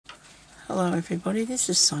Hello everybody, this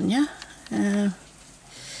is Sonya, and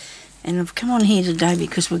I've come on here today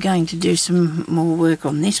because we're going to do some more work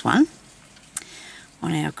on this one,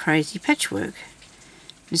 on our crazy patchwork.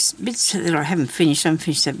 There's bits that I haven't finished. I haven't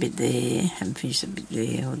finished that bit there, haven't finished that bit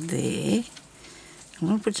there or there. I'm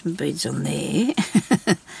going to put some beads on there,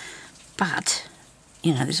 but,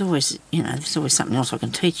 there's always something else I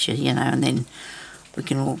can teach you, and then we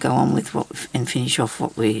can all go on with and finish off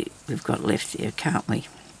what we've got left there, can't we?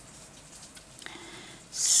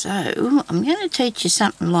 So, I'm going to teach you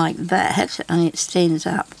something like that, and it stands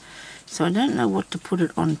up. So I don't know what to put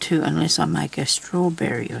it onto unless I make a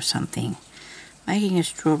strawberry or something. Making a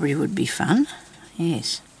strawberry would be fun,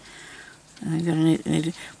 yes. We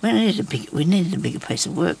needed a bigger piece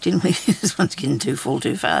of work, didn't we? This one's getting too full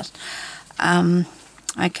too fast.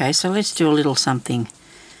 Okay, so let's do a little something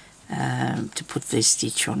to put this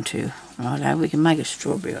stitch onto. Righto, we can make a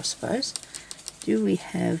strawberry, I suppose. Do we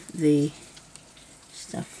have the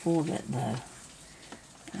stuff for that though?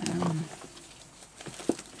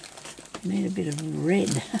 Need a bit of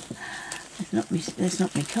red. That's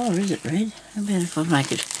not my colour, is it, red? How about if I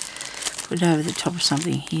make it, put it over the top of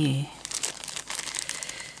something here?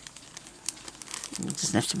 It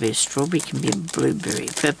doesn't have to be a strawberry, it can be a blueberry,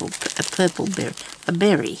 a purple berry, a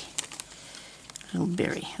berry. A little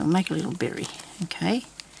berry. I'll make a little berry, okay?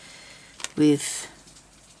 With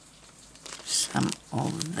some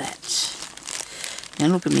of that. Now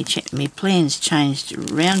look at me, my plans changed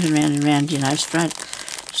round and round and round,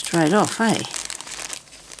 straight off, eh?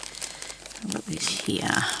 I've got this here,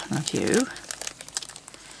 not you.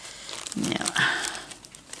 Now,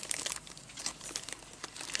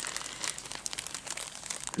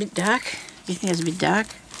 a bit dark. Do you think it's a bit dark?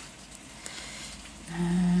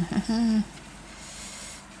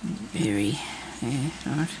 Very, yeah,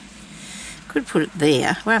 right. Could put it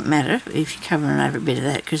there, won't matter if you're covering over a bit of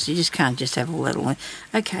that, because you just can't just have all that all.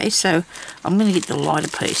 Okay, so I'm going to get the lighter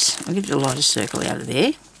piece. I'll get the lighter circle out of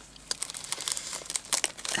there.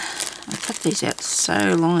 I cut these out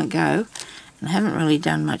so long ago and I haven't really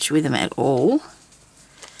done much with them at all.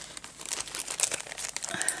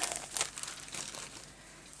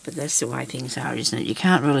 But that's the way things are, isn't it? You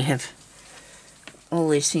can't really have all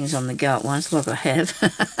these things on the go at once like I have.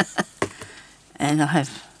 And I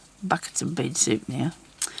have buckets of bead soup now.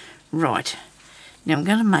 Right, now I'm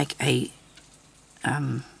going to make a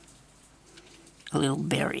little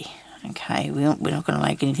berry. Okay, we're not going to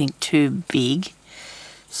make anything too big,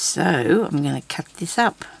 so I'm going to cut this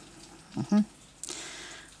up. I'm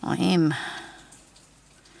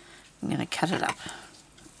going to cut it up.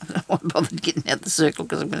 I don't want to bother getting out the circle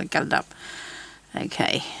because I'm going to cut it up.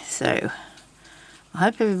 Okay, so I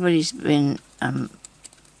hope everybody's been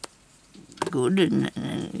good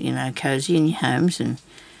and cosy in your homes and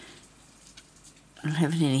not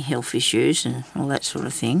having any health issues and all that sort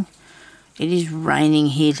of thing. It is raining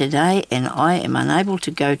here today and I am unable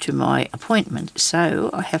to go to my appointment, so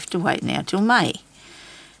I have to wait now till May.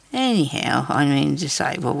 Anyhow, I mean to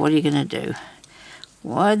say, well, what are you going to do?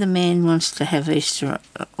 Why the man wants to have Easter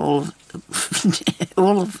all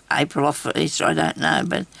of April off for Easter, I don't know,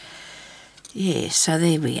 but yeah, so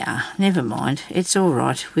there we are. Never mind. It's all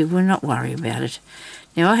right. We will not worry about it.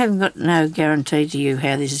 Now, I haven't got no guarantee to you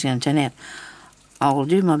how this is going to turn out. I will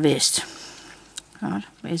do my best. Right,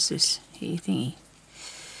 where's this here thingy?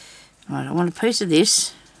 Right, I want a piece of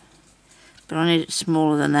this, but I need it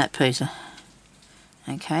smaller than that piece.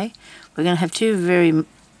 Okay, we're going to have two very,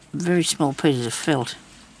 very small pieces of felt.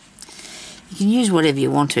 You can use whatever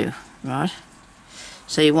you want to, right?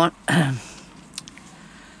 So you want...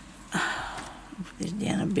 this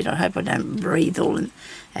down a bit. I hope I don't breathe all in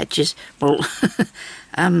that. Just, well,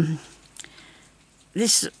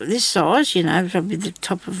 this size, probably the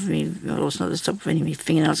top of me. Well, it's not the top of any of my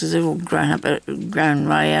fingernails because they've all grown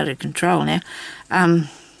way out of control now.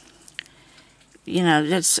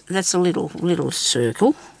 That's a little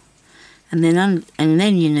circle, and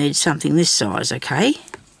then you need something this size, okay?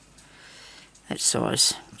 That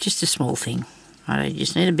size, just a small thing. Right, you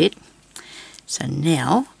just need a bit. So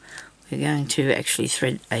now we're going to actually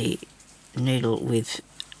thread a needle with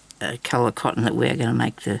a colour cotton that we're going to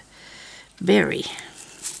make the berry,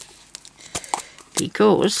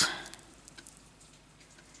 because,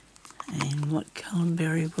 and what colour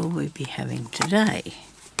berry will we be having today?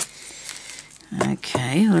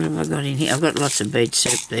 Okay, what have I got in here? I've got lots of bead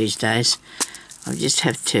soup these days. I just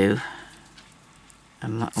have to, I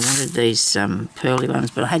wanted these pearly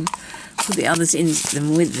ones, but I had put the others in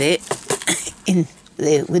them with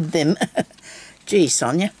them. Gee,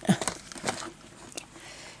 Sonya.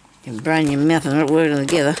 Your brain and your mouth are not working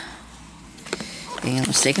together. Hang on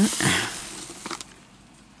a second.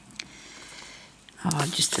 Oh,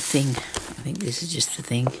 just a thing. I think this is just the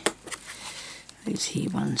thing. These here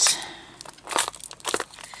ones.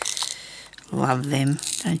 Love them.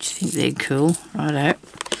 Don't you think they're cool? Righto.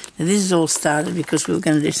 Now this is all started because we were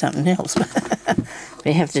going to do something else.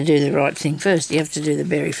 We have to do the right thing first. You have to do the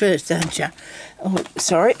berry first, don't you? Oh,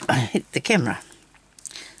 sorry, I hit the camera.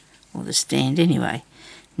 Or the stand anyway.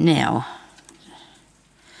 Now,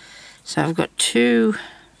 so I've got two.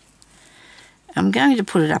 I'm going to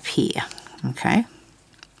put it up here, okay?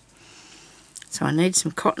 So I need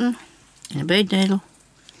some cotton and a bead needle.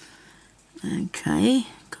 Okay,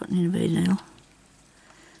 cotton and a bead needle.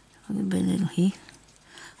 I've got a bead needle here.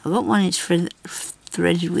 I've got 1 inch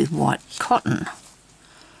threaded with white cotton.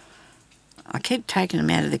 I keep taking them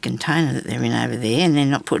out of the container that they're in over there and then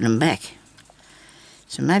not putting them back.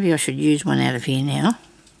 So maybe I should use one out of here now.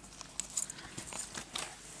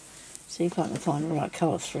 See if I can find the right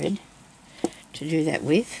colour thread to do that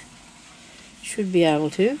with. Should be able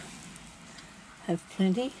to have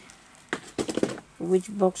plenty.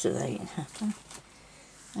 Which box are they in?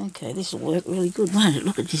 Okay, this will work really good, won't it?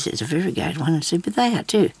 Look at this, it's a variegated one, and see, but they are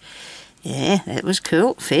too. Yeah, that was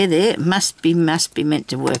cool. Fair there. Must be meant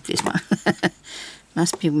to work, this one.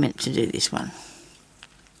 Must be meant to do this one.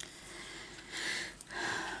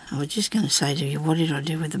 I was just going to say to you, what did I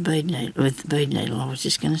do with the bead needle? I was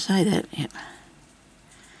just going to say that. Yep.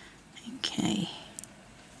 Okay.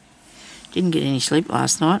 Didn't get any sleep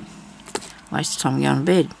last night. Wasted time going to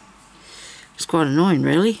bed. It was quite annoying,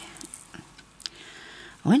 really.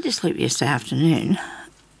 I went to sleep yesterday afternoon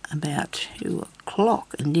about 2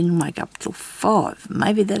 o'clock and didn't wake up till 5.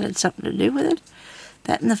 Maybe that had something to do with it.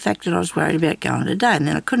 That and the fact that I was worried about going today, and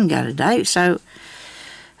then I couldn't go today, so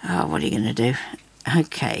what are you going to do?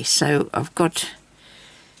 Okay, so I've got,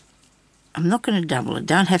 I'm not going to double it,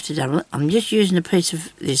 don't have to double it. I'm just using a piece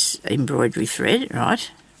of this embroidery thread,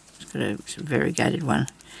 right? It's got a variegated one.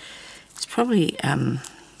 It's probably, it's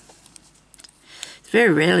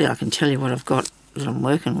very rarely I can tell you what I've got that I'm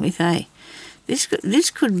working with, eh?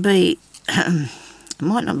 This could be, it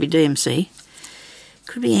might not be DMC, it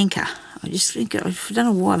could be anchor. I just think, I don't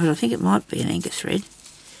know why, but I think it might be an anchor thread.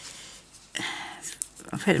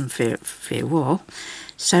 I've had them fair while.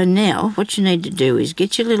 So now what you need to do is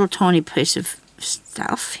get your little tiny piece of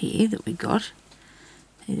stuff here that we got.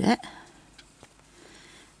 See that?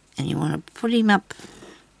 And you want to put him up,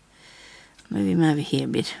 move him over here a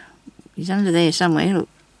bit. He's under there somewhere. Look,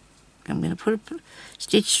 I'm going to put a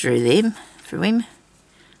stitch through him,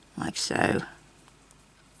 like so.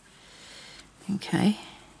 Okay.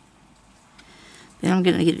 Then I'm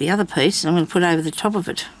going to get the other piece and I'm going to put over the top of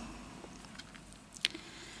it.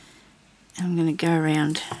 I'm going to go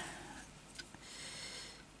around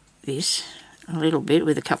this a little bit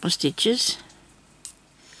with a couple of stitches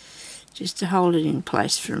just to hold it in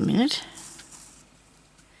place for a minute.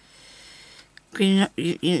 You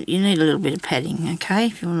need a little bit of padding, okay?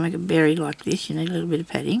 If you want to make a berry like this, you need a little bit of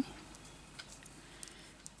padding.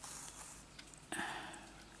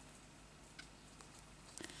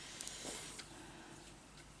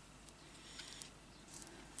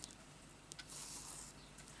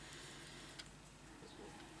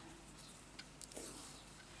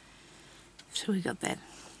 So we got that.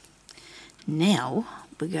 Now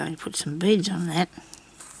we're going to put some beads on that.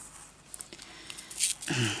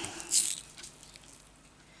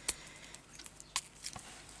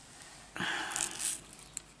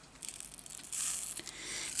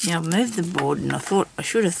 Now I've moved the board, and I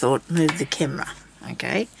should have thought move the camera,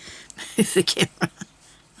 okay? Move the camera,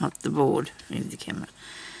 not the board, move the camera.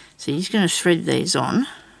 So you're just going to thread these on.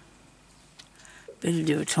 Better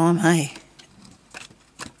do a time, hey?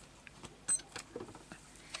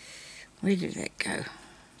 Where did that go?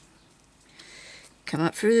 Come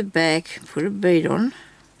up through the back, put a bead on,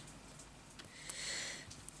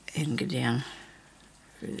 and go down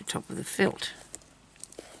through the top of the felt.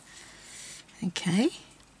 Okay,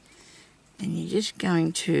 and you're just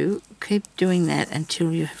going to keep doing that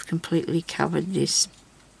until you have completely covered this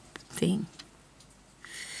thing.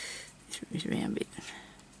 This round bit.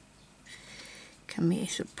 Come here,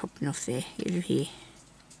 sort of popping off there, get it here.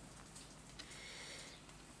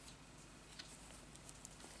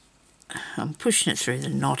 I'm pushing it through the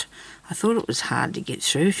knot. I thought it was hard to get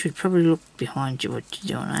through. Should probably look behind you what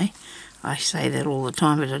you're doing, eh? I say that all the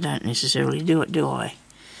time, but I don't necessarily do it, do I?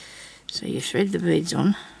 So you thread the beads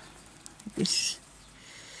on, like this.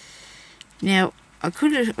 Now I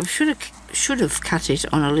should have cut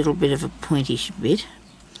it on a little bit of a pointish bit,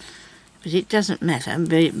 but it doesn't matter.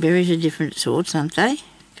 Berries are different sorts, aren't they?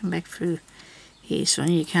 Come back through here,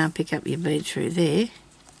 Sonya. You can't pick up your bead through there.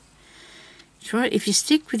 Try if you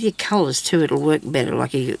stick with your colours too, it'll work better.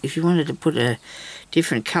 Like if you wanted to put a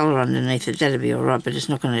different colour underneath it, that'd be all right. But it's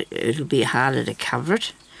not going to. It'll be harder to cover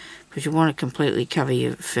it because you want to completely cover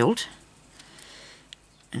your felt,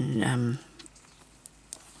 and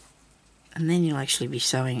then you'll actually be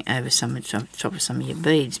sewing over some at the top of some of your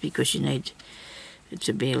beads because you need it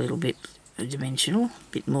to be a little bit dimensional, a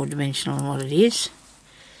bit more dimensional than what it is.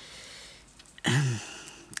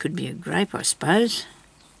 Could be a grape, I suppose.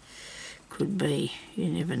 Could be, you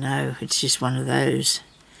never know. It's just one of those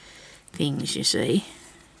things, you see.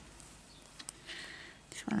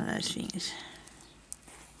 It's one of those things.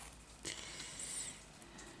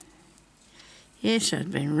 Yes, so it's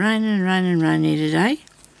been raining here today.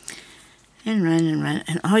 And raining,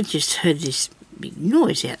 and I just heard this big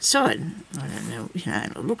noise outside. I don't know,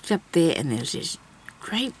 and I looked up there and there was this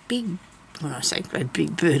great big, when I say great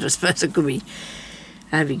big bird, I suppose it could be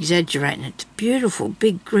over-exaggerating. It's a beautiful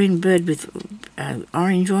big green bird with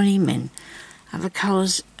orange on him and other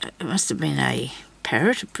colours. It must have been a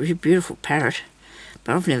parrot, a pretty beautiful parrot,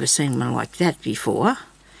 but I've never seen one like that before.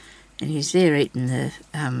 And he's there eating the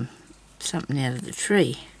something out of the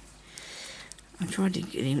tree. I tried to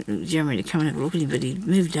get him, Jeremy, to come and have a look at him, but he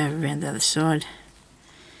moved over around the other side.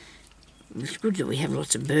 It's good that we have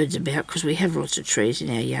lots of birds about because we have lots of trees in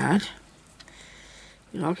our yard.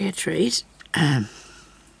 We like our trees. They're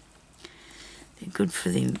good for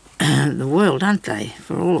the world, aren't they?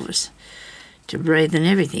 For all of us to breathe and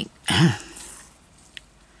everything.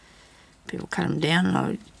 People cut them down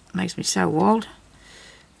and it makes me so wild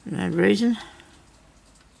for no reason.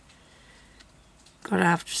 Got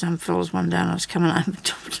after some fellas one day and I was coming home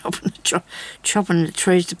chopping the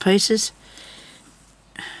trees to pieces.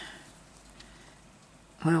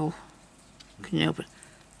 Well, couldn't help it.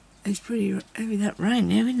 It's pretty heavy that rain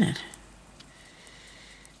now, isn't it?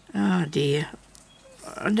 Oh dear.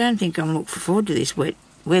 I don't think I'm looking forward to this wet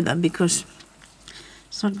weather because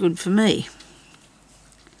it's not good for me.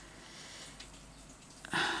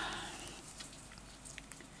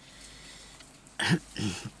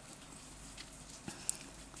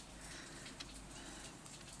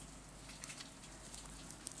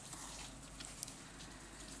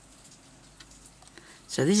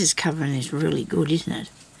 So this is covering this really good, isn't it?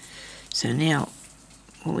 So now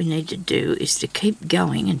what we need to do is to keep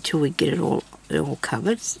going until we get it all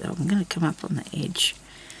covered. So I'm going to come up on the edge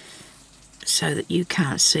so that you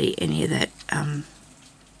can't see any of that,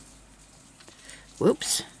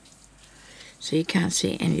 whoops. So you can't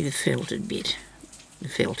see any of the felted bit. The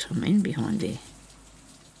felt, I mean, behind there.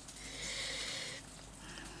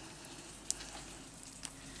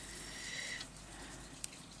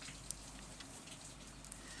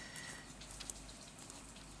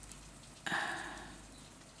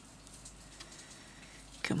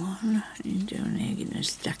 Come on, what are you doing there? Getting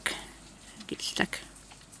stuck. Get stuck.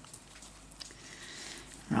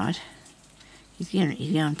 Right. He's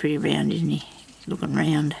going pretty round, isn't he? He's looking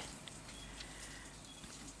round.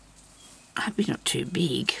 I hope he's not too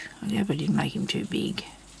big. I hope I didn't make him too big.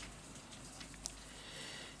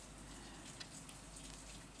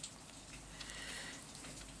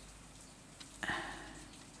 But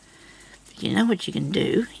you know what you can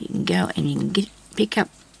do? You can go and you can pick up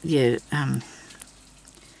your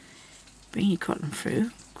bring your cotton through,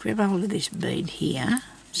 grab hold of this bead here,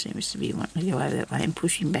 seems to be wanting to go over that way, and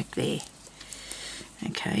push him back there.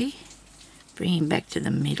 Okay, bring him back to the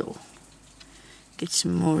middle. Get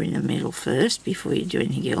some more in the middle first before you do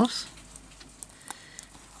anything else.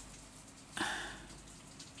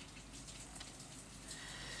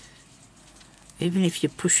 Even if you're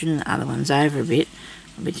pushing the other ones over a bit,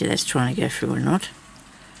 I bet you that's trying to go through or not.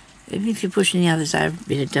 Even if you're pushing the others over a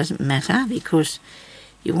bit, it doesn't matter because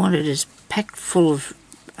you want it as packed full of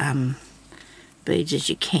beads as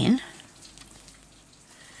you can.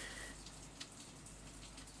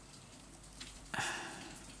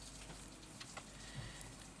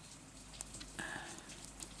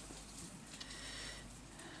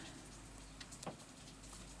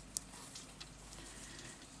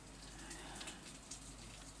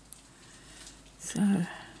 So,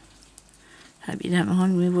 hope you don't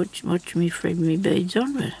mind me watching me thread me beads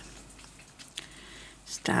on, but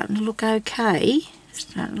starting to look okay.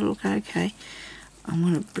 Starting to look okay. I'm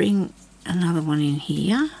going to bring another one in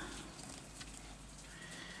here.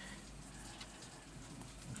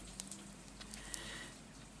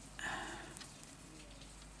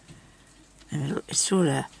 And it's sort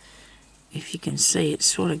of, if you can see, it's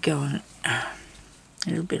sort of going a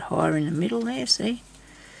little bit higher in the middle there, see?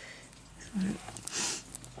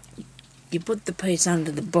 You put the piece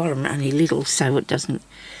under the bottom only little so it doesn't,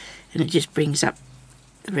 and it just brings up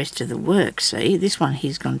the rest of the work. See, this one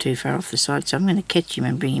here's gone too far off the side, so I'm going to catch him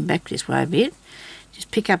and bring him back this way a bit.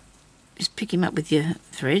 Just pick him up with your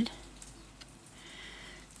thread.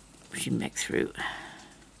 Push him back through.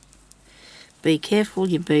 Be careful,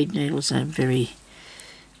 your bead needles are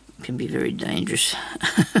can be very dangerous.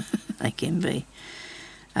 They can be.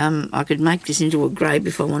 I could make this into a grape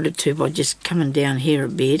if I wanted to by just coming down here a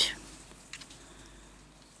bit.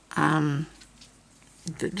 But I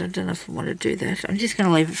don't know if I want to do that. I'm just going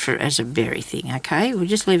to leave it as a berry thing, okay? We'll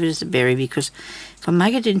just leave it as a berry because if I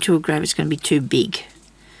make it into a grape, it's going to be too big.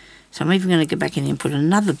 So I'm even going to go back in and put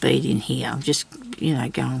another bead in here. I'm just, you know,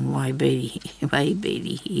 going way beady here. Way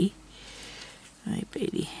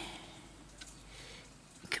beady.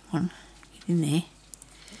 Come on, get in there.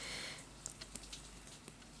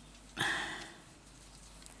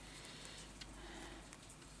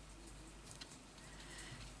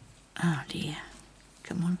 Oh dear,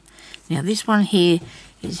 come on. Now this one here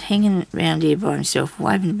is hanging around here by himself,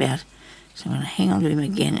 waving about. So I'm going to hang on to him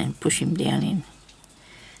again and push him down in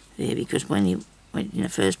there because when he went in the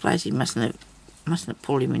first place, he mustn't have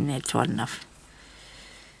pulled him in there tight enough.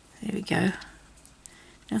 There we go.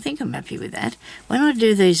 I think I'm happy with that. When I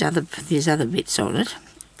do these other bits on it,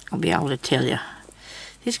 I'll be able to tell you.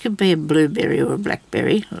 This could be a blueberry or a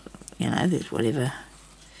blackberry, you know, there's whatever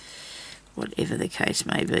the case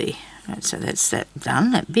may be. Right, so that's that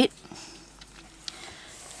done, that bit.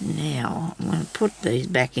 Now I'm going to put these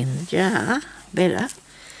back in the jar better.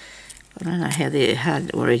 I don't know how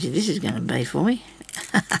hard or easy this is going to be for me.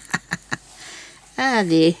 Ah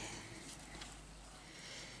dear.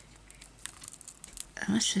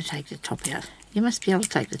 I must take the top out. You must be able to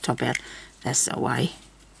take the top out. That's the way.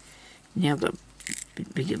 Now I've got a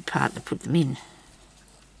bigger part to put them in.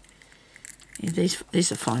 Yeah,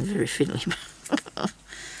 these I find very fiddly.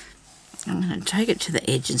 I'm going to take it to the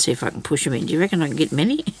edge and see if I can push them in. Do you reckon I can get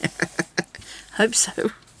many? Hope so.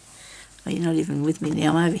 Oh, you're not even with me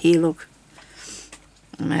now. I'm over here, look.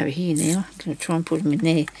 I'm over here now. I'm going to try and put them in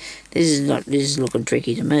there. This is looking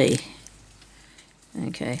tricky to me.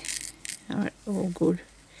 Okay. Alright, all good.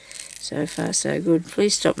 So far, so good.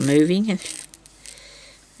 Please stop moving.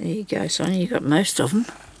 There you go, Sonya. You got most of them.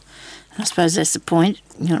 I suppose that's the point.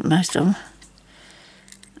 You got most of them.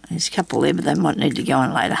 There's a couple there, but they might need to go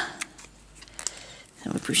on later.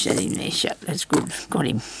 So we push that in there shut. That's good. Got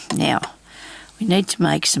him. Now, we need to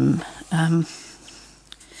make some of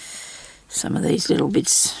these little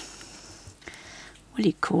bits. What do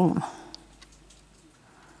you call them?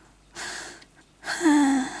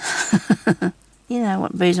 You know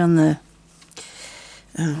what bees on the...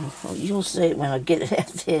 Oh, you'll see it when I get it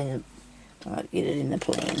out there. When I get it in the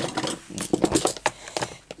plan.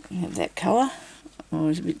 Have that colour. Oh,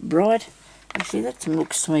 it's a bit bright. Actually, that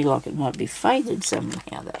looks to me like it might be faded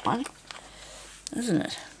somehow, that one. Doesn't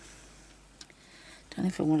it? Don't know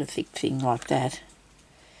if I want a thick thing like that.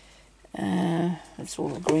 That's all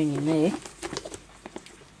the green in there.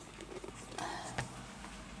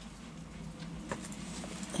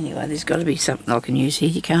 Anyway, there's got to be something I can use here.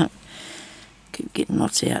 You can't keep getting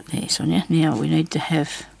lots out there, Sonya. Now we need to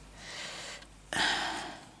have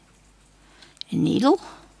a needle.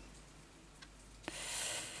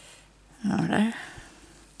 Righto. I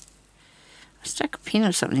stuck a pin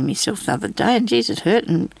or something in myself the other day, and geez, it hurt,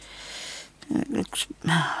 and it looks...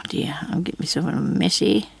 Oh dear, I'll get myself in a mess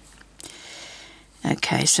here.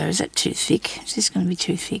 Okay, so is that too thick? Is this going to be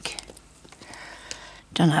too thick?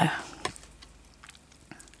 Don't know.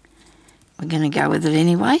 We're going to go with it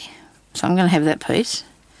anyway. So I'm going to have that piece.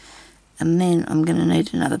 And then I'm going to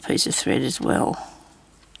need another piece of thread as well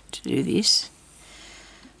to do this.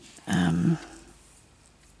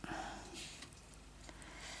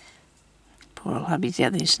 Poor old hubby's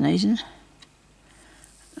out there sneezing.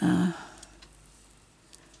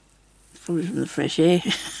 Probably from the fresh air.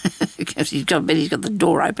 Because I bet he's got the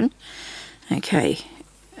door open. Okay.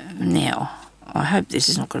 Now, I hope this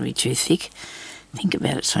is not going to be too thick. Think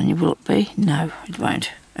about it, Sonya. Will it be? No, it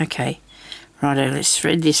won't. Okay. Righto, let's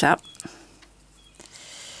thread this up.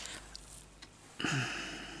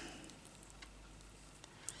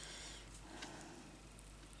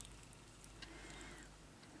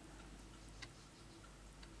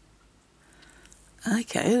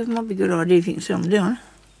 Okay, it might be a good idea if you can see what I'm doing.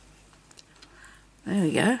 There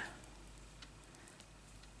we go.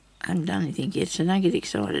 I haven't done anything yet, so don't get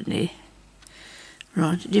excited there.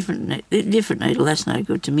 Right, different needle, that's no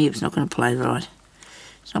good to me if it's not going to play right.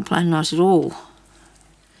 It's not playing nice at all.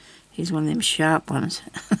 Here's one of them sharp ones.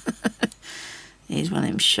 Here's one of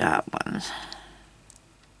them sharp ones.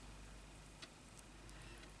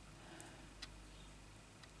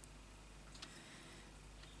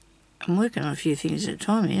 I'm working on a few things at a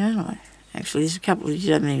time here, aren't I? Actually, there's a couple that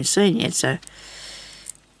you haven't even seen yet, so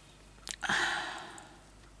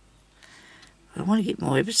I want to get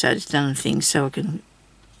more episodes done and things so I can,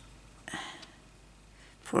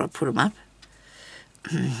 before I put them up.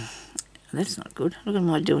 That's not good. Look at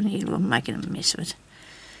my doing here. I'm making a mess of it.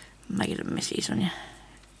 Making it messy, Sonya.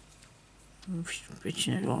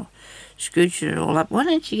 Scooching it all up. Why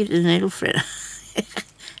don't you get the needle threader?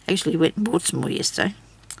 Actually went and bought some more yesterday.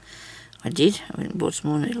 I did. I went and bought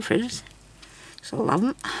some more needle threaders. So I love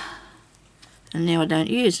them. And now I don't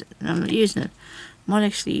use it. I'm not using it. I might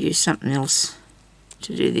actually use something else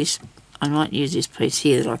to do this. I might use this piece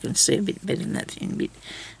here that I can see a bit better than that thin bit.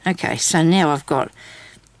 Okay, so now I've got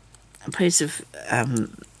a piece of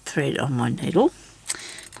thread on my needle.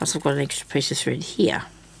 Plus I've got an extra piece of thread here.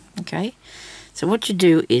 Okay, so what you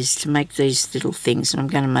do is to make these little things, and I'm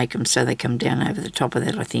going to make them so they come down over the top of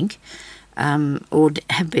that, I think, or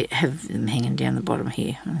have them hanging down the bottom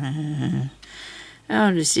here.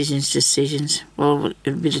 Oh, decisions. Well,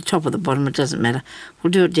 it'll be the top of the bottom, it doesn't matter.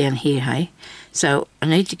 We'll do it down here, hey? So I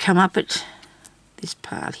need to come up at this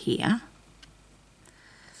part here.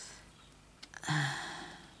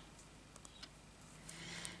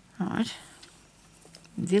 Right.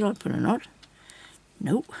 Did I put a knot?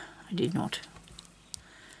 Nope, I did not.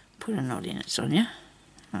 Put a knot in it, Sonya.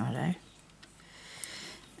 Righto.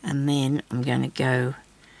 And then I'm going to go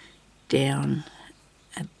down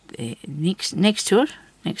at there, next to it,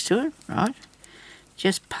 right?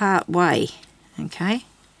 Just part way, okay?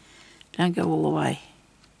 Don't go all the way.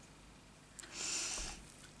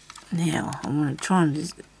 Now, I'm going to try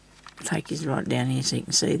and take this right down here so you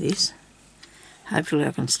can see this. Hopefully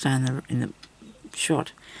I can stay in the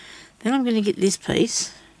shot. Then I'm going to get this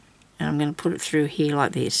piece and I'm going to put it through here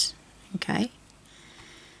like this, okay?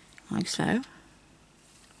 Like so.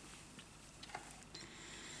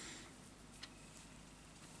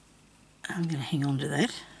 I'm going to hang on to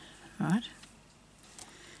that, right?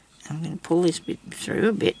 I'm going to pull this bit through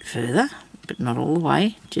a bit further, but not all the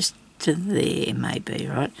way, just to there maybe,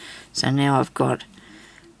 right? So now I've got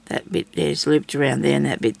that bit there's looped around there and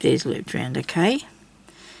that bit there's looped around, okay?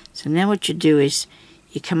 So now what you do is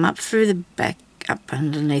you come up through the back, up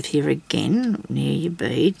underneath here again, near your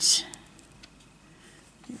beads.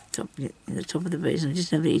 The top of the beads. I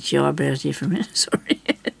just have to itch your eyebrows here for a minute, sorry.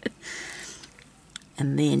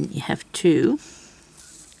 And then you have two.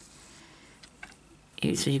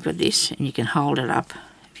 So you've got this, and you can hold it up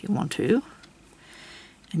if you want to.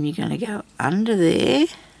 And you're going to go under there,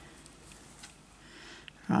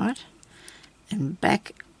 right, and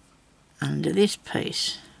back under this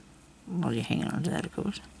piece. While you're hanging on to that, of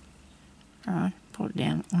course. Alright, pull it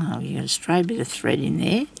down. Oh, you got a stray bit of thread in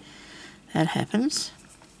there. That happens.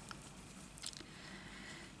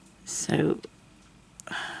 So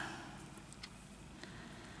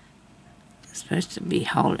it's supposed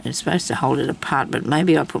to hold it apart, but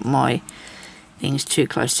maybe I put my things too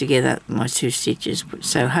close together, my two stitches.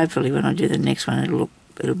 So hopefully when I do the next one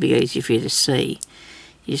it'll be easy for you to see.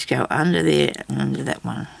 You just go under there and under that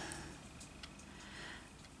one.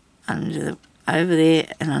 Over there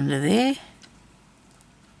and under there.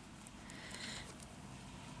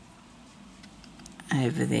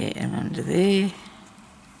 Over there and under there.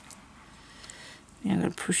 Now I'm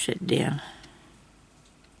going to push it down.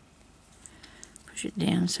 Push it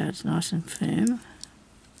down so it's nice and firm.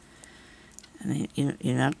 And then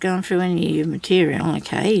you're not going through any of your material,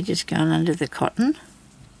 okay? You're just going under the cotton.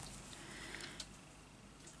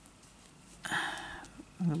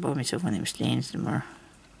 I'm going to buy myself one of them stands tomorrow.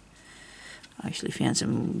 I actually found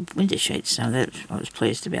some winter sheets, so I was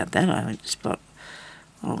pleased about that. I went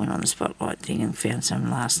on the Spotlight thing and found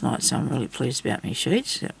some last night, so I'm really pleased about my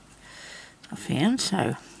sheets that I found.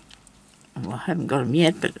 So, well, I haven't got them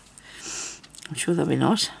yet, but I'm sure they'll be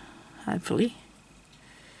nice, hopefully.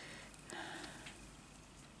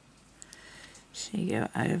 So you go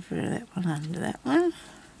over that one, under that one.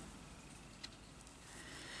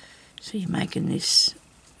 So you're making this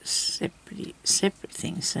separate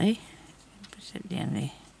thing, see? Push that down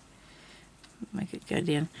there. Make it go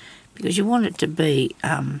down. Because you want it to be,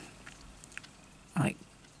 like,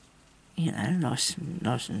 you know, nice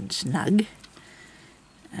and snug.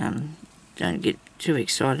 Don't get too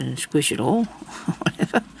excited and squish it all, or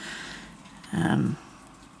whatever.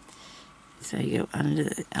 So you go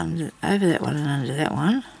over that one and under that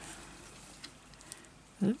one.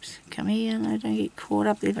 Oops, come here, no, don't get caught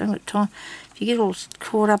up. If I haven't got time. If you get all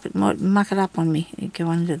caught up, it might muck it up on me. You go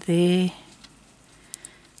under there.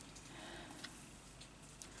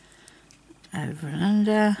 Over and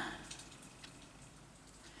under.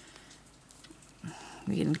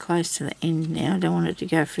 We're getting close to the end now. I don't want it to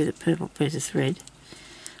go through the purple piece of thread.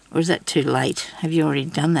 Or is that too late? Have you already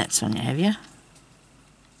done that, Sonia, have you?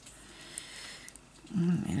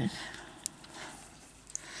 1 minute.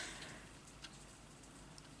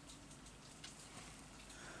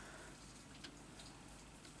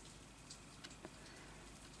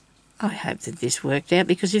 I hope that this worked out,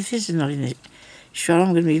 because if this is not in the shot,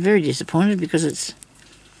 I'm going to be very disappointed, because it's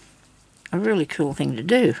a really cool thing to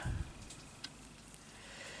do.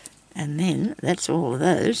 And then that's all of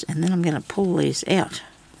those, and then I'm going to pull these out,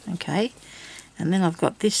 okay? And then I've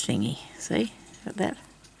got this thingy, see? Got that?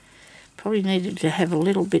 Probably needed to have a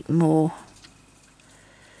little bit more,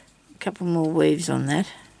 a couple more weaves on that.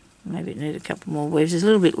 Maybe it needed a couple more weaves. It's a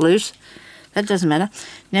little bit loose. That doesn't matter.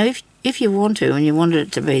 Now, if you want to, and you wanted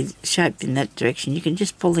it to be shaped in that direction, you can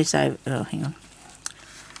just pull this over. Oh, hang on.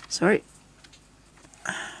 Sorry.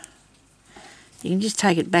 You can just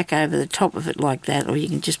take it back over the top of it like that, or you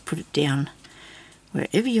can just put it down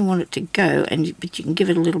wherever you want it to go, but you can give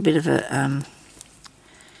it a little bit of a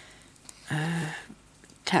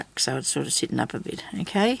tuck, so it's sort of sitting up a bit,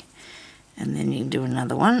 okay? And then you can do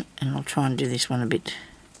another one, and I'll try and do this one a bit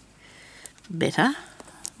better.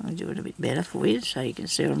 I'll do it a bit better for you, so you can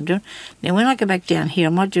see what I'm doing. Now, when I go back down here, I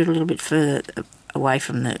might do it a little bit further away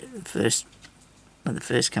from the first, where the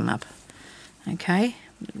first come up, okay?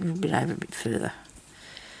 A little bit over a bit further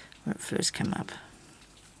where it first come up.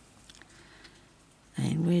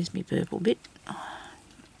 And where's my purple bit?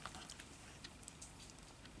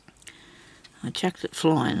 I chucked it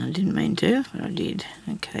flying. I didn't mean to, but I did.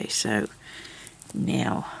 Okay, so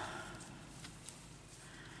now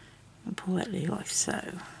I'll pull that there like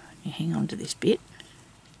so. You hang on to this bit.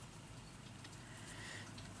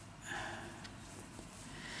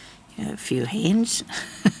 You have a few hands.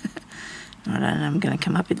 I don't know, I'm going to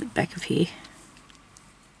come up at the back of here.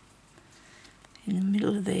 In the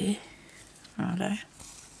middle of there. Righto.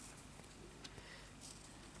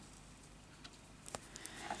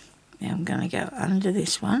 Now I'm going to go under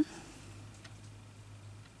this one.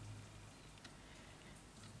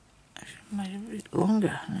 I should have made it a bit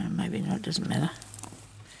longer. No, maybe not, it doesn't matter.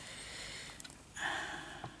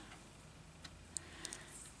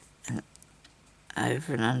 And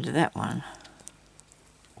over and under that one.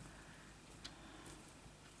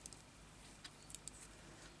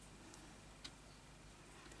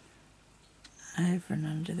 Over and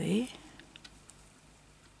under there.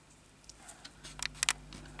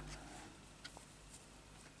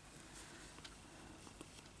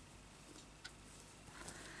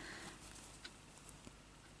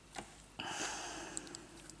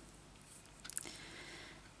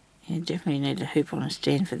 You definitely need a hoop on a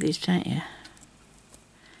stand for this, don't you?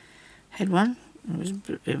 Had one.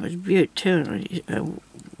 It was beaut too, and it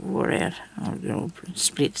wore out. It all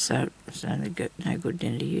split, so it's no good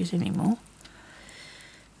then to use anymore.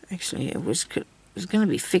 Actually, it was going to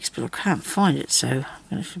be fixed, but I can't find it, so I'm going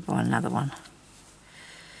to have to buy another one.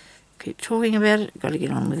 Keep talking about it, got to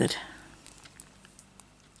get on with it.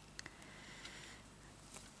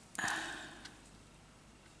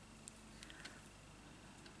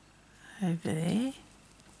 Over there.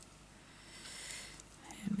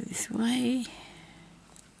 Over this way.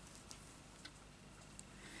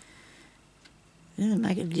 Doesn't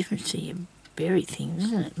make a difference to your berry thing,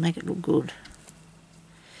 doesn't it? Make it look good.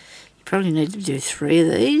 Probably need to do 3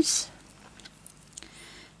 of these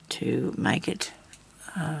to make it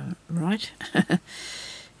right, if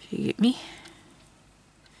you get me.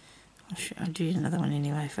 I'll do another one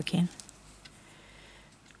anyway if I can.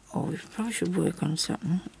 Oh, we probably should work on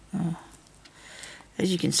something.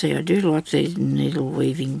 As you can see, I do like these needle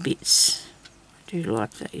weaving bits. I do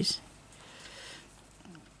like these.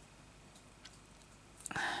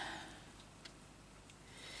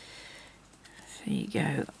 There you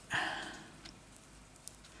go.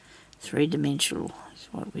 3-dimensional is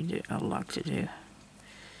what we do. I like to do.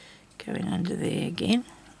 Going under there again.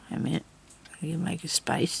 A minute. You make a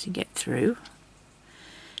space to get through.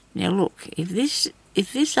 Now look, if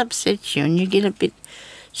this upsets you and you get a bit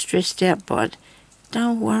stressed out by it,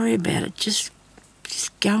 don't worry about it. Just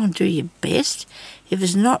go and do your best. If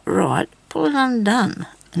it's not right, pull it undone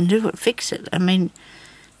and do it. Fix it. I mean,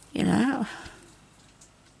 you know,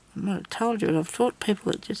 I might have told you, but I've taught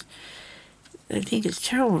people that just, they think it's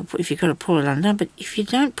terrible if you've got to pull it undone, but if you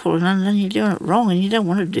don't pull it undone, you're doing it wrong, and you don't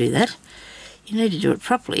want to do that. You need to do it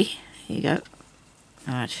properly. Here you go.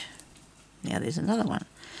 Right. Now there's another one.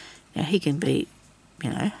 Now he can be,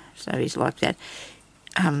 you know, so he's like that.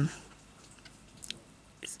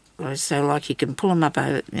 So like you can pull them up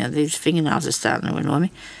over, you know, these fingernails are starting to annoy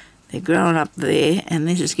me. They're growing up there, and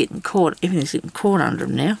this is getting caught, everything's getting caught under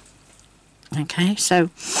them now. Okay, so,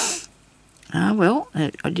 well,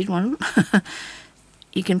 I did want them.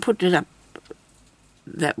 You can put it up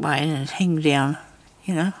that way and hang down,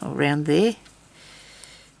 you know, around there.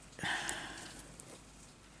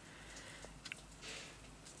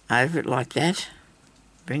 Over it like that.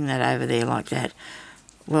 Bring that over there like that.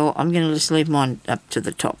 Well, I'm going to just leave mine up to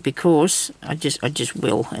the top because I just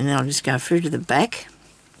will, and then I'll just go through to the back.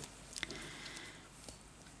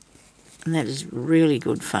 And that is really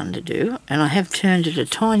good fun to do. And I have turned it a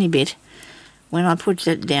tiny bit. When I put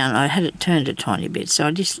that down, I had it turned a tiny bit. So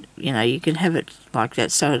I just, you know, you can have it like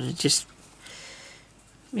that so it just,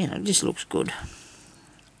 you know, just looks good.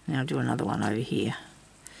 Now I'll do another one over here.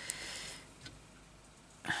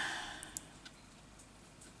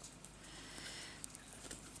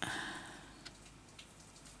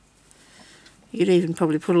 You could even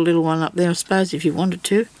probably put a little one up there, I suppose, if you wanted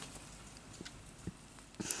to.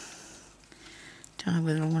 Don't know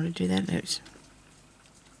whether I want to do that. Let's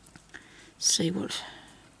see what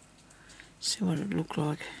it looked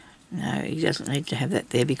like. No, he doesn't need to have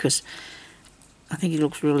that there because I think he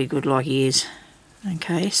looks really good like he is.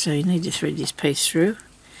 Okay, so you need to thread this piece through.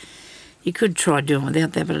 You could try doing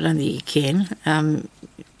without that, but I don't think you can.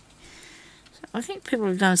 I think people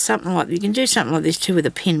have done something like, you can do something like this too with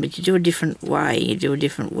a pin, but you do a different way, you do a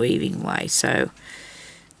different weaving way, so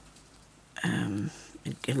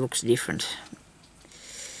it looks different.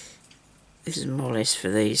 This is more or less for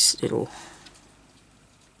these little,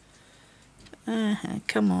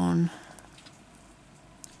 come on.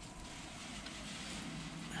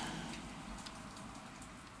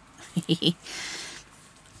 I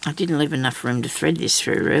didn't leave enough room to thread this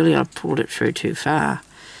through really, I pulled it through too far.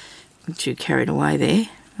 I'm too carried away there.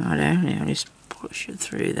 Righto, now I'll just push it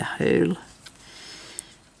through the hole.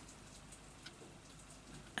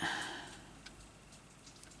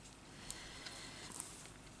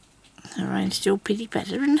 The rain's still pitty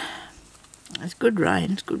pattering. It's good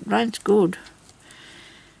rain, rain's good.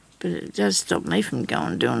 But it does stop me from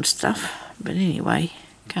going and doing stuff. But anyway,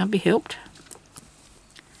 can't be helped.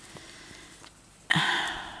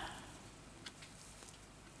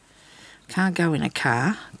 Can't go in a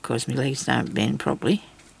car because my legs don't bend properly.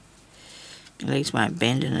 My legs won't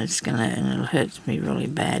bend and it'll hurt me really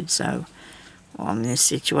bad. So while I'm in this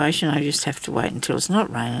situation, I just have to wait until it's not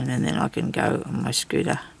raining and then I can go on my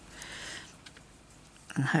scooter.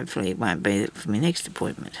 And hopefully it won't be for my next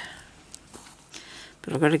appointment.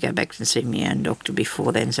 But I've got to go back and see my own doctor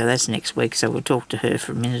before then, so that's next week. So we'll talk to her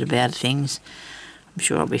for a minute about things. I'm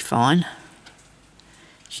sure I'll be fine.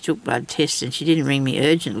 She took blood tests and she didn't ring me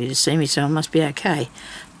urgently to see me, so I must be okay.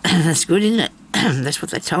 That's good, isn't it? That's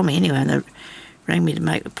what they told me anyway. And they rang me to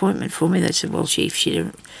make an appointment for me. They said, well,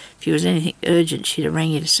 if there was anything urgent, she'd have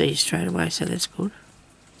rang you to see you straight away, so that's good.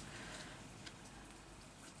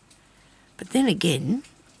 But then again,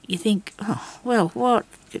 you think, oh, well, what?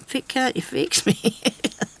 Can't you fix me?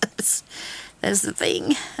 That's the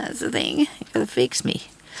thing. That's the thing. You've got to fix me.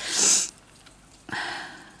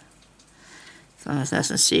 As long as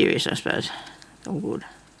nothing serious, I suppose. All good.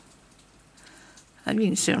 I hope you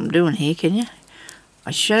can see what I'm doing here, can you? I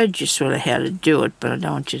showed you sort of how to do it, but I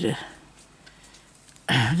don't want you to...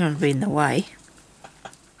 I don't want to be in the way.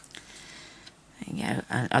 There you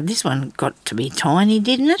go. This one got to be tiny,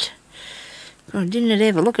 didn't it? Oh, didn't it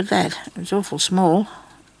ever? Look at that. It was awful small.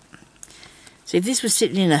 See, if this was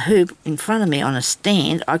sitting in a hoop in front of me on a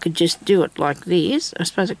stand, I could just do it like this. I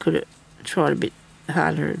suppose I could have tried a bit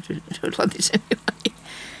harder to do it like this anyway.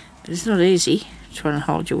 But it's not easy trying to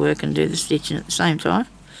hold your work and do the stitching at the same time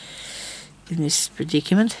in this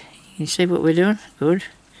predicament. You see what we're doing? Good.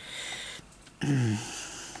 I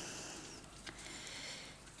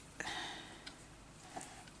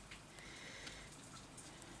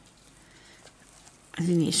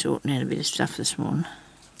think you're sorting out a bit of stuff this morning.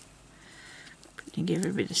 Putting together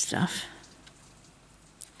a bit of stuff.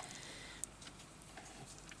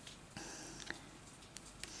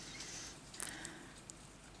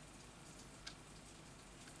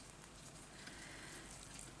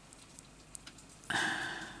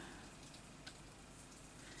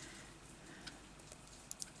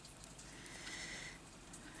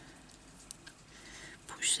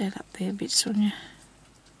 Push that up there a bit, Sonya.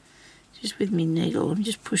 Just with my needle, I'm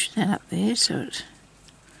just pushing that up there so it...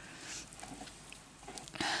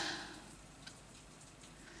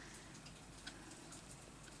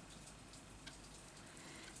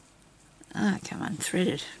 Ah, come on, thread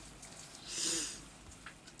it.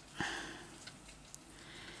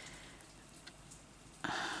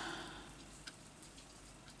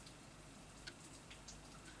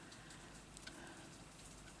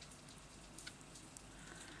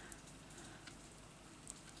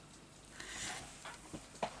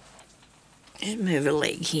 Just move a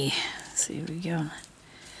leg here. See where we go.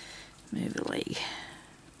 Move a leg.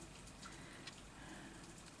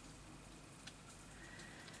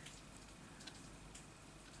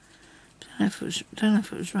 Don't know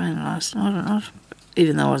if it was raining last night or not.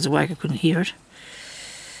 Even though I was awake, I couldn't hear it.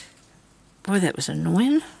 Boy, that was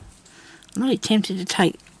annoying. I'm really tempted to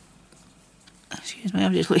take. Excuse me,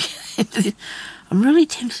 I'm just looking. I'm really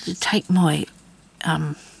tempted to take my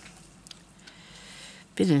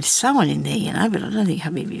bit of sewing in there, you know, but I don't think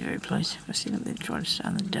hubby would be very pleased. I sit up there and try to stay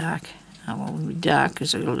in the dark. Oh, well, it wouldn't be dark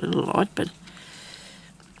because I've got a little light, but.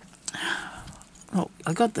 Well,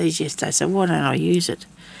 I got these yesterday, so why don't I use it?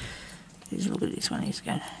 Just look at this one, he's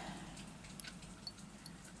going.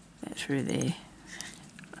 That through there.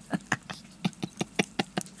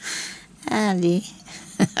 Ah, dear.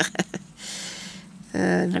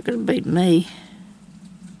 Not going to beat me.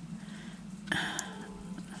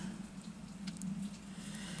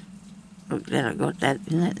 Look, that I got that.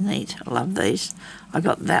 Isn't that neat? I love these. I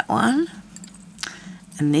got that one,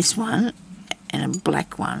 and this one, and a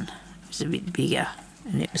black one. It was a bit bigger,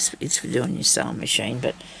 and it's for doing your sewing machine,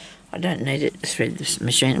 but I don't need it to thread this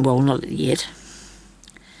machine. Well, not yet.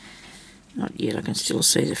 Not yet. I can still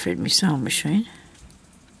see the thread my sewing machine.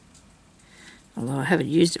 Although I haven't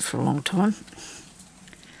used it for a long time.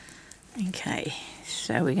 Okay,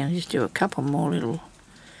 so we're going to just do a couple more little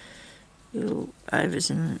overs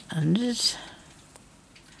and unders.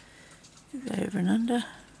 Over and under.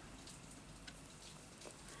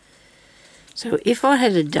 So if I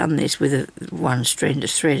had done this with a one strand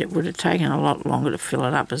of thread, it would have taken a lot longer to fill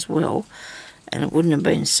it up as well, and it wouldn't have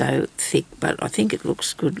been so thick, but I think it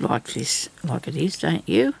looks good like this, like it is, don't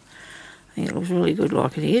you? I think it looks really good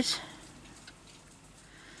like it is.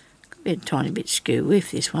 Could be a tiny bit skew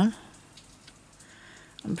with this one.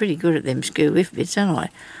 I'm pretty good at them skew with bits, aren't I?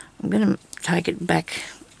 I'm going to take it back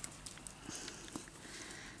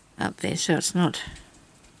up there so it's not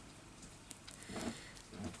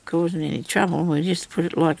causing any trouble. We'll just put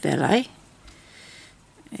it like that, eh?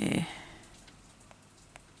 Yeah.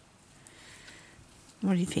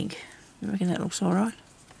 What do you think? You reckon that looks alright?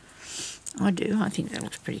 I do. I think that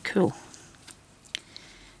looks pretty cool.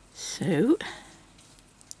 So,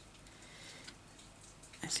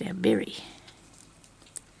 that's our berry.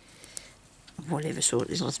 Whatever sort.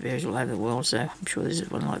 There's lots of berries all over the world, so I'm sure there's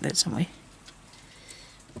one like that somewhere.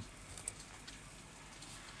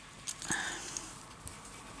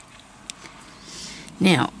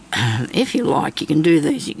 Now, if you like, you can do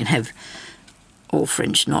these. You can have all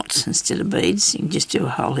French knots instead of beads. You can just do a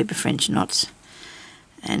whole heap of French knots.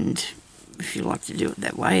 And if you like to do it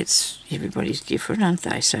that way, everybody's different, aren't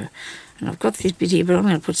they? So, and I've got this bit here, but I'm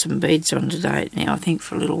going to put some beads on today. Now, I think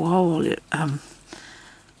for a little while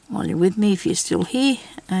while you're with me, if you're still here.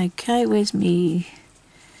 Okay, where's me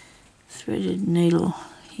threaded needle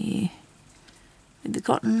here with the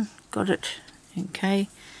cotton? Got it. Okay.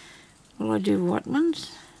 Will I do white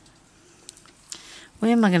ones?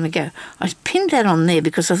 Where am I going to go? I pinned that on there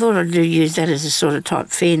because I thought I'd use that as a sort of type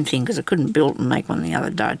fan thing because I couldn't build and make one the other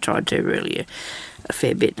day. I tried to really a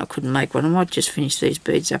fair bit and I couldn't make one. I might just finish these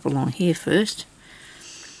beads up along here first.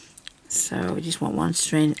 So I just want one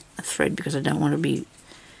strand of thread because I don't want to be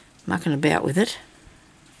mucking about with it.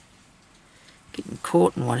 Getting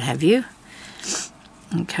caught and what have you.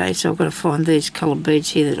 Okay, so I've got to find these coloured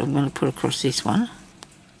beads here that I'm going to put across this one.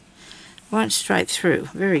 Won't straight through.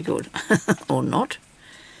 Very good. Or not.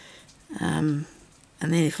 And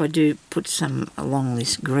then if I do put some along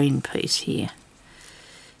this green piece here,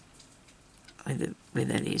 where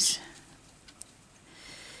that is.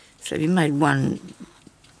 So if you made one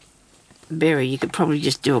berry, you could probably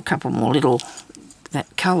just do a couple more little,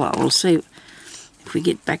 that colour. We'll see if we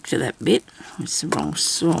get back to that bit. It's the wrong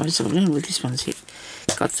size. I don't know whether this one's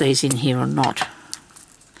got these in here or not.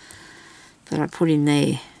 That I put in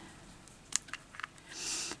there.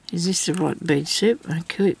 Is this the right bead soup?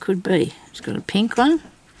 Okay, it could be. It's got a pink one.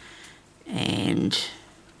 And...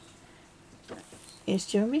 Yes,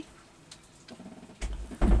 Jeremy?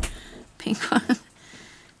 Pink one.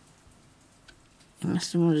 He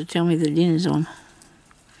must have wanted to tell me the dinner's on.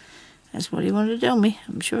 That's what he wanted to tell me.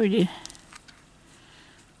 I'm sure he did.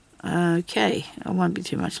 Okay, I won't be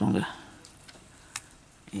too much longer.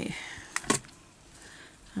 Yeah.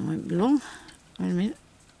 I won't be long. Wait a minute.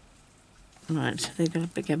 Right, so they've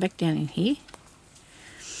got to go back down in here.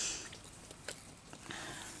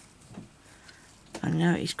 I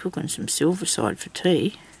know he's cooking some silverside for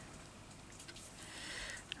tea.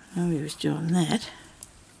 I know he was doing that.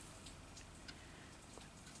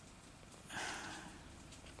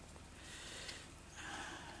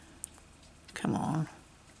 Come on.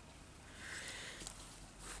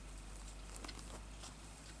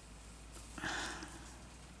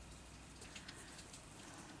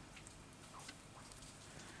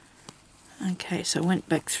 Okay, so I went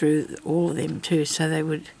back through all of them too, so they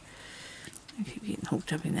would, I keep getting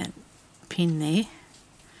hooked up in that pin there,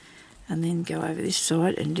 and then go over this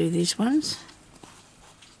side and do these ones.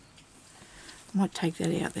 I might take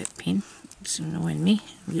that out, that pin, it's annoying me,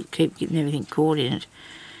 I keep getting everything caught in it.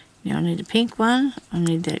 Now I need a pink one, I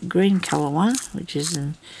need that green colour one, which is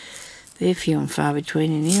they're few and far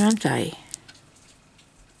between in here, aren't they?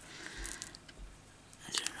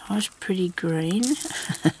 That's a nice pretty green.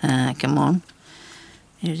 Come on.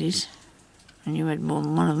 There it is. And you had more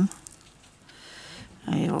than one of them.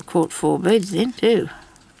 Oh yeah, I caught 4 beads then too.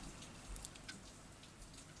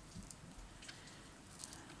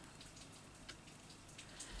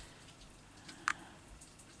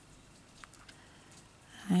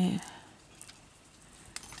 There.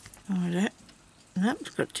 Alright. Nope,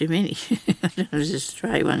 it's got too many. There's a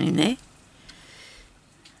stray one in there.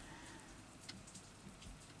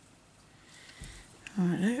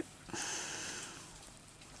 Alright.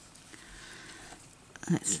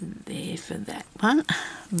 That's there for that one.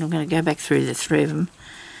 And I'm going to go back through the 3 of them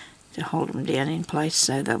to hold them down in place,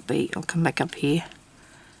 so they'll be, I'll come back up here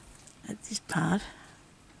at this part.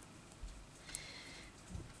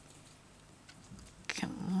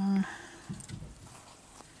 Come on.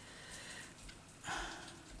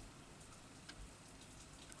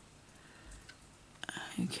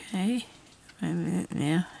 Okay, wait a minute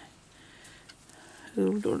now.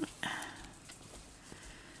 Hold on.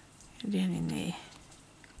 Go down in there.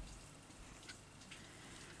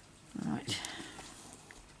 Right.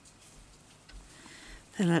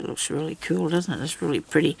 Then that looks really cool, doesn't it? It's really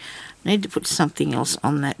pretty. I need to put something else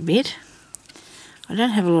on that bit. I don't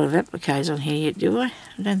have a lot of appliques on here yet, do I?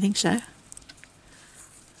 I don't think so.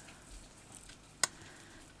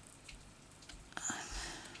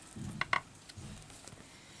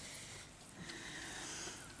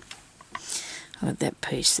 I've got that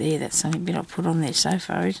piece there, that's the only bit I've put on there so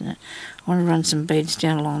far, isn't it? I want to run some beads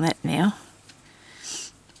down along that now.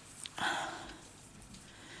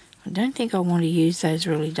 I don't think I want to use those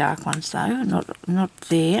really dark ones though, not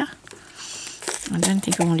there. I don't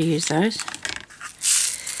think I want to use those.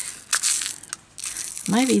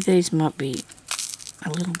 Maybe these might be a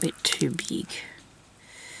little bit too big.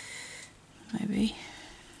 Maybe.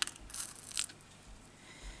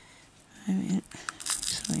 Maybe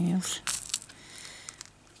something else.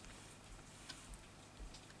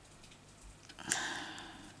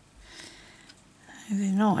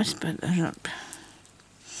 They're nice, but they're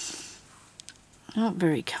not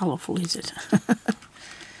very colourful, is it?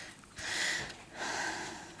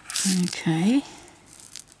 Okay.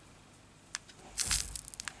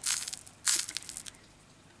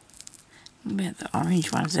 What about the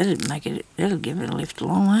orange ones? That'll give it a lift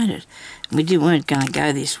along, won't it? Weren't going to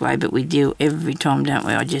go this way, but we do every time, don't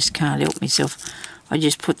we? I just can't help myself. I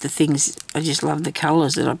just put the things, I just love the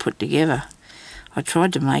colours that I put together. I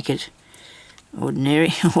tried to make it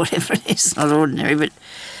ordinary, or whatever it is, not ordinary, but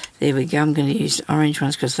there we go. I'm going to use the orange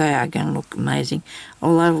ones because they are going to look amazing.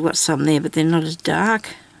 Although I've got some there, but they're not as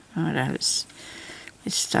dark. Alright, let's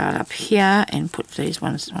start up here and put these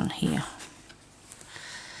ones on here.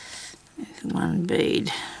 There's one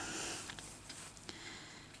bead.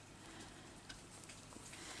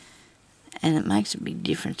 And it makes a big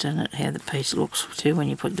difference, doesn't it, how the piece looks too when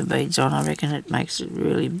you put the beads on. I reckon it makes it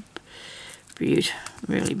really beaut,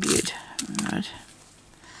 really beaut. Right.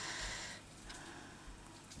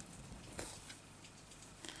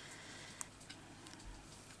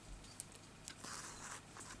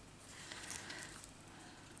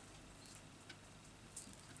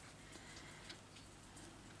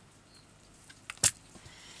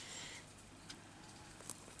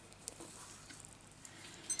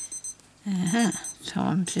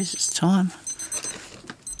 Time, this is time.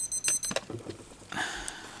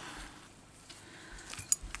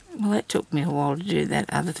 Well, that took me a while to do that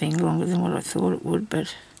other thing, longer than what I thought it would,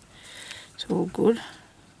 but it's all good.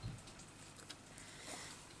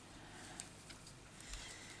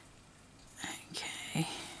 Okay.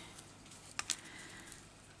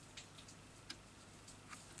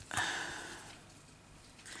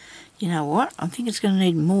 You know what? I think it's going to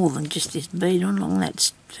need more than just this bead on along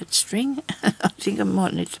that string. I think I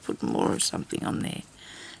might need to put more of something on there.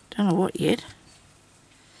 Don't know what yet.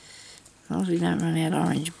 As long as we don't run out of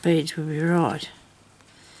orange beads, we'll be right.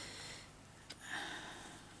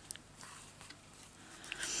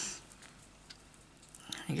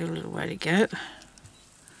 I've got a little way to go.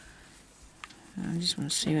 I just want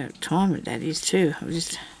to see what time that is too. I'll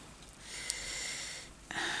just...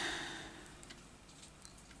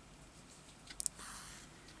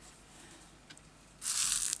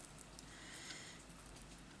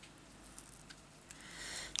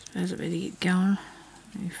 suppose I better get going.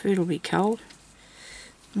 My food will be cold.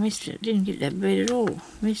 Missed it. Didn't get that bird at all.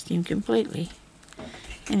 Missed him completely.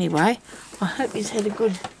 Anyway, I hope he's had a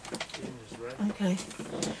good... Okay.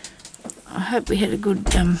 I hope we had a good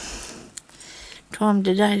time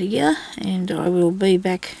today together, and I will be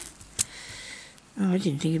back... Oh, I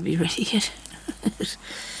didn't think it'd be ready yet.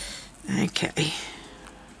 Okay.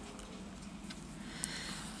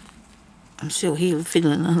 I'm still here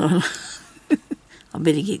fiddling on. I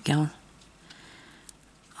better get going.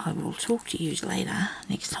 I will talk to you later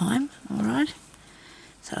next time, alright?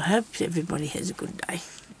 So I hope everybody has a good day.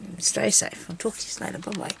 Stay safe. I'll talk to you later.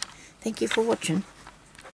 Bye-bye. Thank you for watching.